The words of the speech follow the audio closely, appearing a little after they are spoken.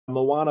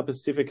Moana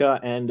Pasifika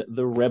and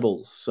the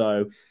Rebels.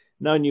 So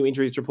no new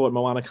injuries to report.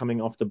 Moana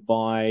coming off the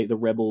bye. The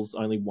Rebels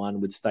only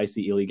one, with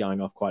Stacey Ely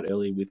going off quite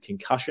early with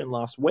concussion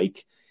last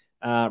week.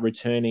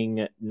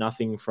 Returning no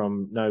new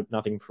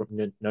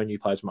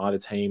players from either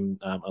team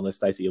unless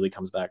Stacey Ely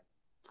comes back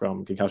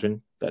from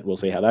concussion. But we'll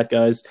see how that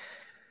goes.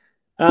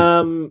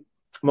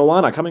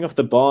 Moana coming off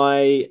the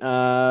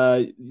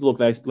bye. Look,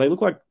 they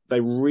look like they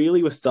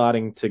really were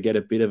starting to get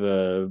a bit of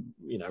a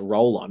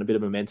roll on, a bit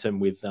of momentum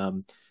with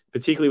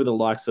particularly with the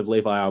likes of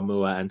Levi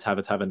Aumua and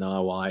Tavatava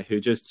Nawai, who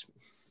just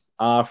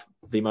are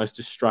the most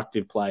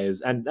destructive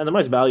players and the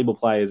most valuable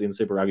players in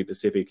Super Rugby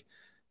Pacific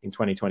in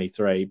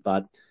 2023,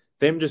 but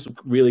them just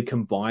really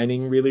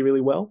combining really,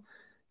 really well.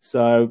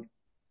 So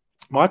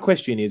my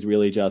question is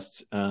really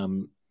just,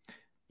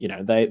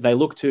 they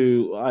look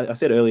to, I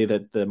said earlier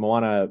that the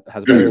Moana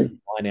has a very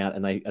line out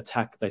and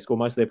they score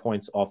most of their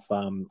points off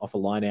a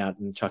line out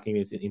and chucking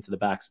it into the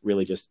backs,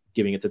 really just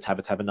giving it to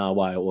Tavatava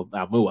Nawai or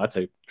Aumua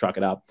to truck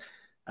it up.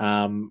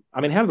 How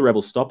do the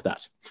Rebels stop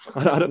that?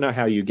 I don't know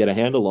how you get a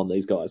handle on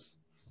these guys.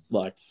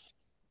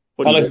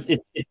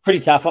 It's pretty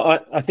tough.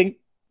 I think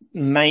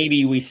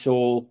maybe we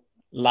saw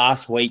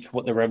last week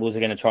what the Rebels are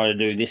going to try to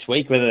do this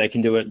week. Whether they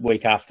can do it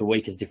week after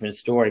week is a different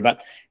story.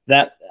 But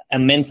that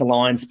immense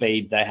line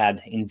speed they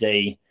had in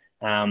D,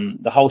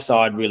 the whole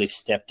side really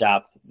stepped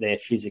up their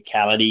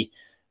physicality.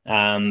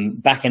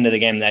 Back into the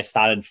game, they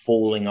started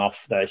falling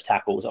off those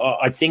tackles.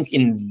 I think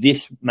in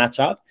this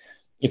matchup,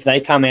 if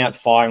they come out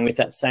firing with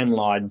that same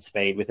line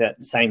speed, with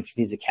that same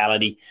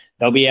physicality,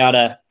 they'll be able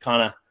to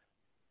kind of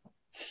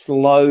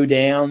slow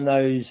down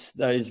those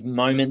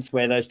moments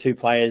where those two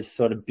players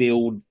sort of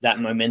build that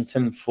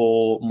momentum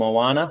for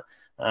Moana.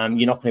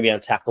 You're not going to be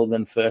able to tackle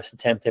them first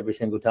attempt every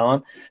single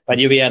time, but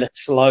you'll be able to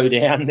slow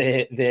down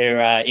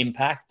their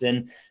impact.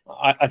 And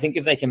I think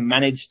if they can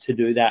manage to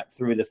do that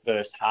through the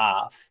first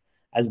half,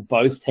 as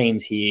both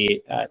teams here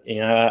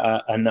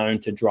are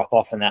known to drop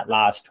off in that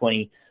last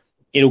 20,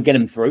 it'll get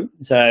them through.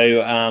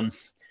 So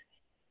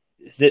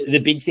the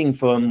big thing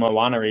for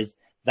Moana is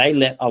they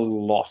let a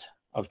lot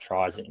of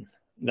tries in.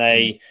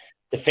 They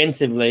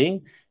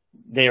defensively,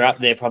 they're up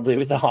there probably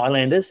with the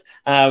Highlanders,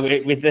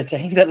 with the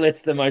team that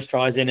lets the most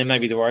tries in, and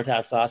maybe the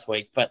Waratahs last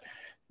week. But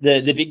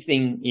the big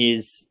thing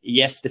is,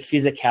 yes, the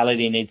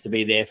physicality needs to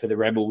be there for the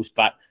Rebels,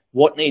 but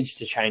what needs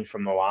to change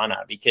from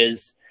Moana?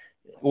 Because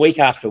week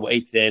after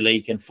week, they're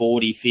leaking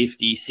 40,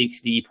 50,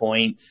 60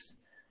 points.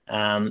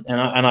 And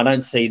I don't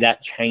see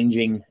that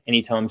changing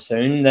anytime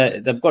soon.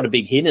 They've got a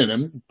big hit in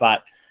them,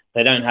 but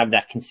they don't have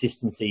that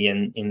consistency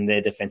in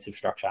their defensive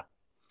structure.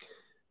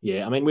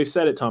 Yeah, we've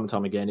said it time and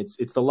time again.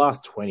 It's the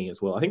last 20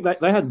 as well. I think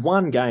they had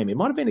one game. It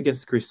might have been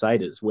against the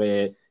Crusaders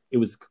where it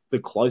was the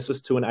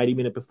closest to an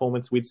 80-minute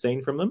performance we'd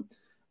seen from them.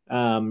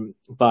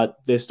 But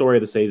their story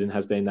of the season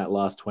has been that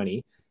last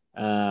 20.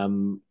 I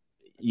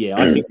think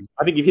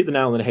you've hit the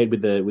nail on the head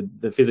with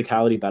the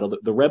physicality battle.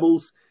 The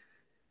Rebels,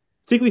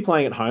 particularly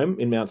playing at home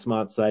in Mount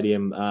Smart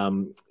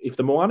Stadium, if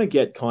the Moana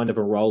get kind of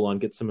a roll on,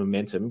 get some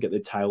momentum, get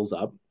their tails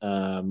up,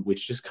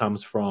 which just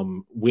comes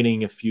from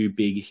winning a few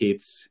big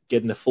hits,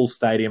 getting the full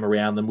stadium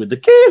around them with the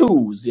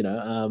Kiwis,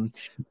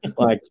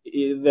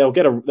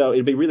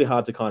 it'll be really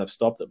hard to kind of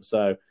stop them.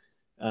 So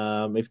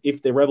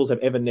if the Rebels have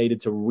ever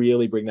needed to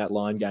really bring that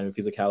line game and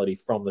physicality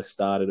from the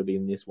start, it'll be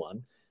in this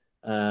one.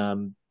 I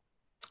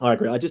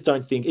agree. I just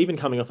don't think, even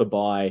coming off a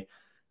bye,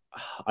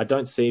 I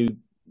don't see...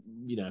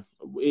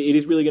 it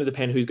is really going to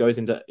depend who goes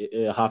into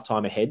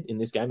halftime ahead in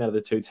this game out of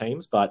the two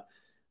teams, but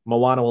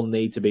Moana will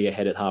need to be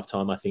ahead at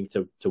halftime, I think,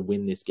 to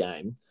win this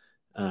game.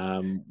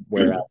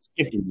 Whereas,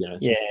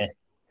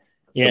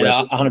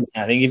 100%.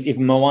 I think if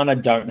Moana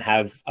don't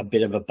have a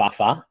bit of a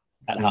buffer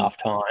at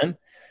halftime,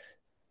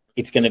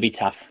 it's going to be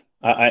tough.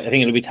 I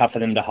think it'll be tough for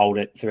them to hold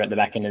it throughout the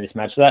back end of this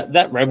match. So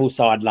that Rebel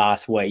side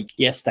last week,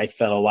 yes, they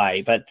fell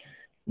away, but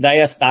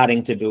they are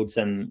starting to build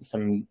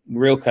some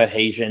real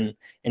cohesion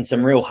and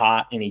some real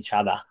heart in each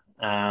other.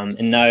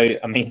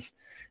 They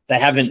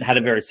haven't had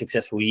a very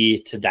successful year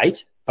to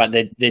date, but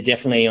they're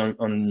definitely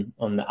on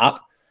the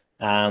up.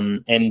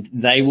 And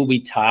they will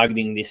be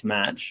targeting this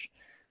match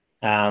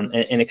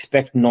and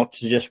expect not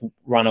to just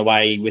run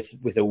away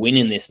with a win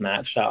in this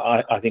match. So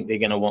I think they're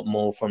going to want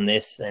more from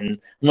this. And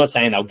I'm not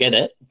saying they'll get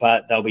it,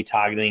 but they'll be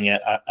targeting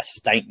a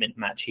statement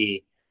match here.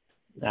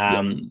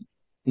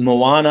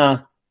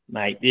 Moana,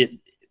 mate,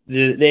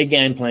 their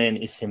game plan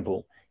is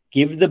simple.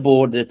 Give the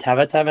ball to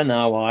Tavatava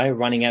Nawai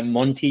running at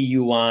Monty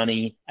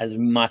Ioane as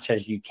much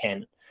as you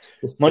can.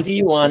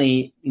 Monty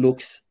Ioane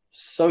looks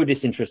so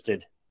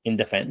disinterested in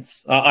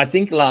defence. I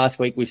think last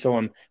week we saw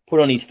him put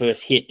on his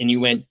first hit and you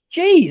went,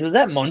 geez, was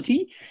that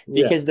Monty?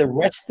 Because the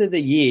rest of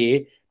the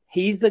year,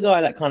 he's the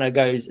guy that kind of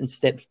goes and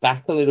steps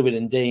back a little bit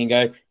in D and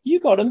go, you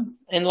got him.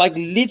 And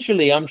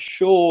literally, I'm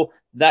sure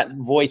that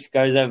voice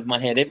goes over my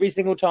head. Every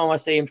single time I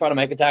see him try to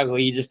make a tackle,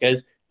 he just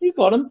goes, you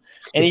got him.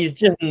 And he's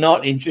just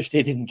not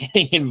interested in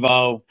getting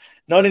involved,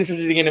 not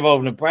interested in getting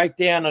involved in a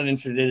breakdown, not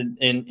interested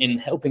in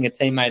helping a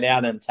teammate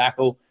out and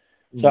tackle.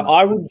 So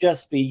I would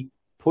just be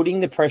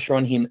putting the pressure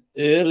on him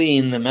early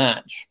in the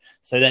match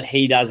so that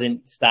he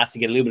doesn't start to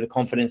get a little bit of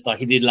confidence like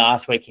he did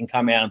last week and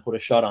come out and put a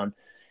shot on.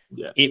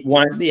 Yeah. It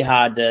won't be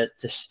hard to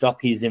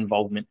stop his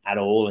involvement at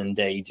all,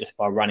 indeed, just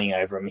by running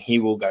over him. He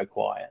will go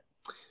quiet.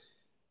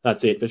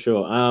 That's it, for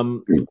sure.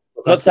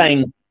 Not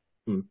saying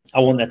I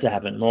want that to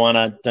happen.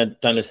 Moana, don't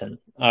listen.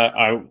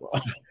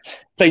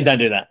 Please don't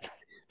do that.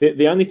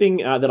 The only thing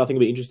that I think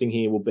will be interesting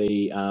here will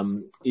be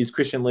is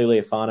Christian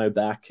Lealiifano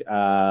back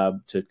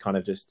to kind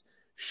of just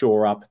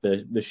shore up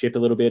the ship a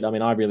little bit. I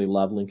mean, I really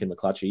love Lincoln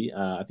McClutchy.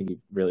 I think he's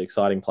a really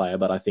exciting player,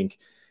 but I think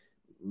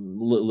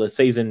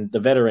the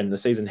veteran, the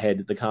seasoned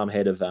head, the calm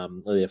head of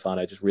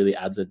Lealiifano just really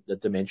adds a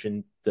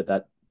dimension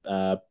that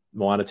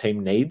Moana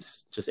team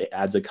needs. Just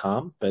adds a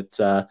calm. But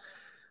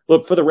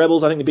look, for the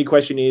Rebels, I think the big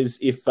question is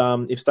if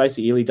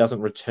Stacey Ely doesn't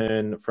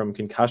return from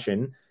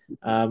concussion,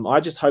 I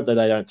just hope that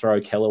they don't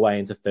throw Kellaway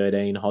into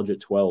 13, Hodge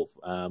at 12,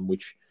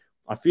 which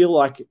I feel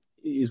like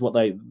is what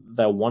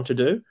they'll want to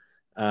do.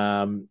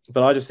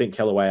 But I just think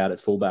Kellaway out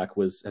at fullback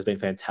has been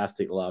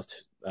fantastic the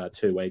last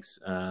 2 weeks.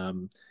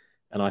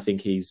 And I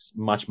think he's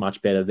much,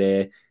 much better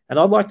there. And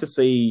I'd like to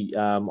see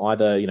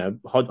either,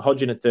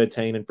 Hodge in at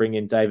 13 and bring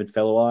in David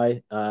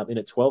Fellowi in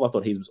at 12. I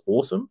thought he was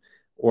awesome.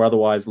 Or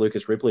otherwise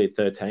Lucas Ripley at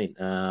 13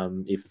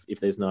 if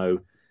there's no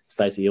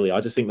Stacey Ely.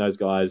 I just think those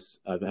guys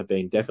have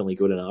been definitely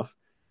good enough.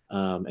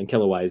 And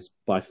Kellaway is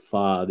by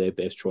far their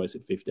best choice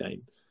at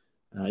 15.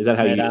 Is that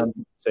how you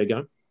see it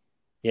going?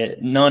 Yeah,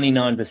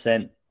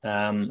 99%.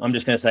 I'm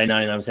just going to say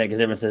 99% because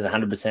everyone says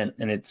 100%,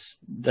 and it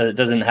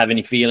doesn't have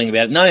any feeling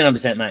about it.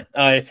 99%, mate.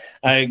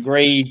 I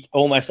agree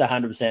almost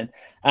 100%.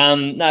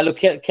 No, look,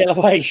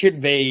 Kellaway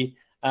should be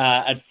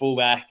at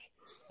fullback.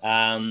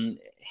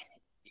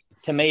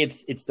 To me,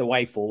 it's the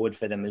way forward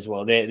for them as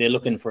well. They're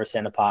looking for a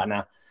centre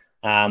partner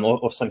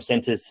or some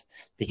centres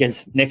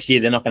because next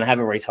year they're not going to have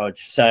a Reece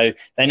Hodge. So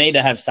they need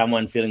to have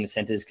someone filling the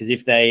centres because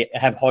if they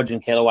have Hodge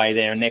and Kellaway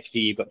there and next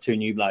year you've got 2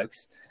 new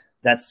blokes,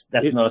 that's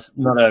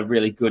not a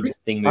really good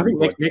thing. I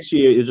think next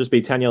year it'll just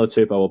be Taniela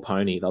Tupou or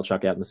Pony. They'll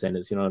chuck out in the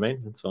centres. You know what I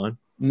mean? That's fine,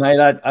 mate.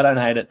 I don't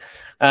hate it.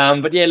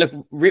 But yeah, look,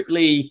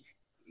 Ripley.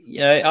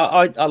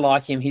 I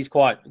like him. He's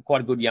quite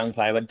a good young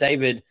player. But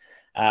David,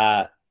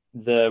 the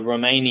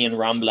Romanian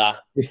Rumbler,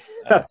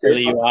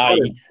 really you are.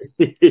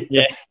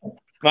 Yeah,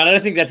 I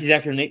don't think that's his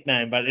actual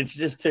nickname, but it's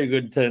just too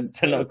good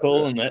to not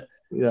call him it.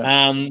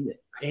 Yeah.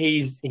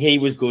 He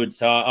was good,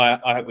 so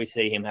I hope we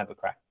see him have a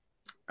crack.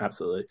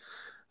 Absolutely.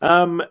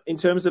 In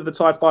terms of the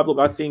tight 5, look,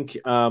 I think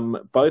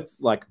both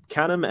like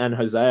Canham and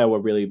Hosea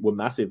were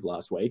massive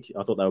last week.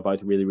 I thought they were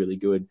both really, really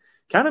good.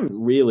 Canham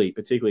really,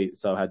 particularly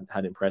so,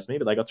 had impressed me,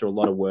 but they got through a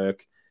lot of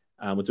work.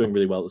 Were doing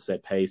really well at the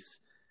set piece.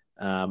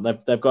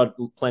 They've got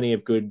plenty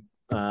of good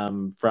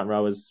front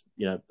rowers,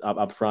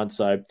 up front.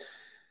 So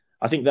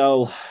I think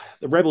the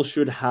Rebels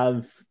should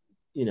have,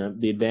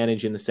 the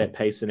advantage in the set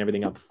piece and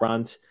everything up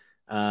front.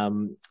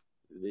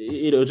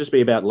 It'll just be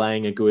about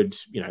laying a good,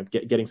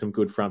 getting some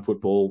good front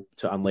football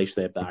to unleash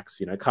their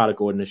backs. Carter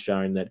Gordon has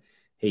shown that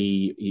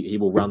he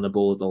will run the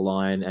ball at the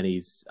line, and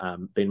he's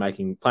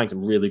been playing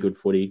some really good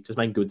footy, just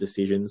making good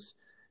decisions,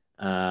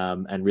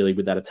 and really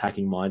with that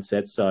attacking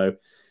mindset. So,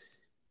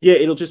 yeah,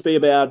 it'll just be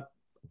about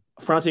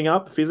fronting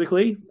up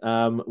physically,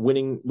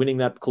 winning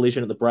that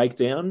collision at the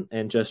breakdown,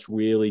 and just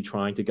really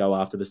trying to go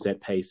after the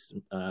set piece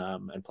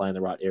and play in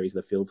the right areas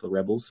of the field for the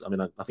Rebels. I mean,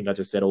 I think I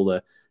just said all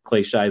the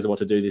cliches of what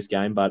to do this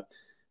game, but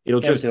it'll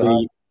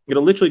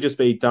literally just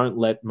be don't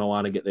let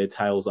Moana get their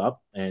tails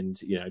up and,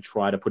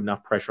 try to put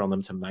enough pressure on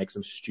them to make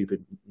some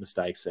stupid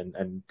mistakes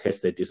and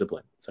test their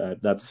discipline. So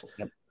that's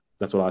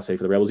what I see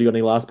for the Rebels. You got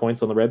any last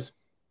points on the Rebs?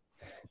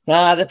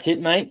 Nah, that's it,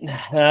 mate. Do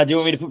you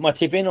want me to put my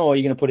tip in, or are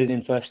you going to put it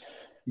in first?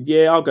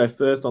 Yeah, I'll go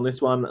first on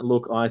this one.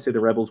 Look, I see the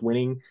Rebels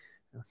winning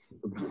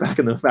back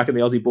in the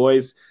Aussie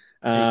boys.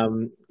 I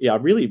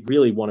really,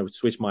 really want to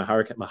switch my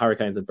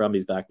Hurricanes and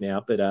Brumbies back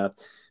now, but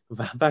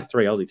back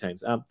 3 Aussie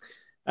teams.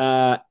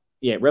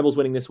 Rebels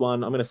winning this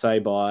one. I'm going to say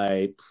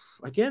by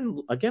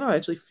again. I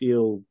actually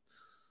feel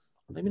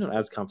maybe not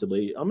as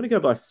comfortably. I'm going to go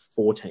by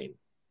 14.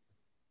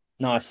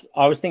 Nice.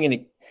 I was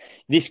thinking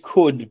this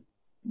could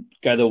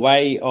go the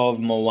way of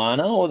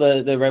Moana, or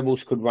the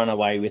Rebels could run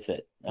away with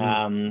it.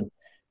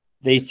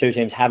 These 2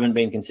 teams haven't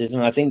been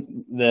consistent. I think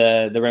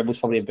the Rebels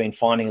probably have been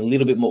finding a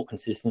little bit more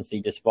consistency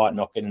despite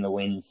not getting the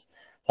wins.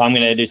 So I'm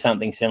going to do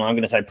something similar. I'm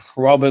going to say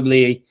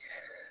probably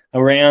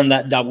around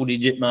that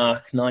double-digit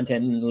mark, 9,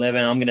 10,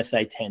 11. I'm going to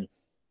say 10.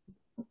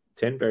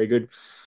 10, very good.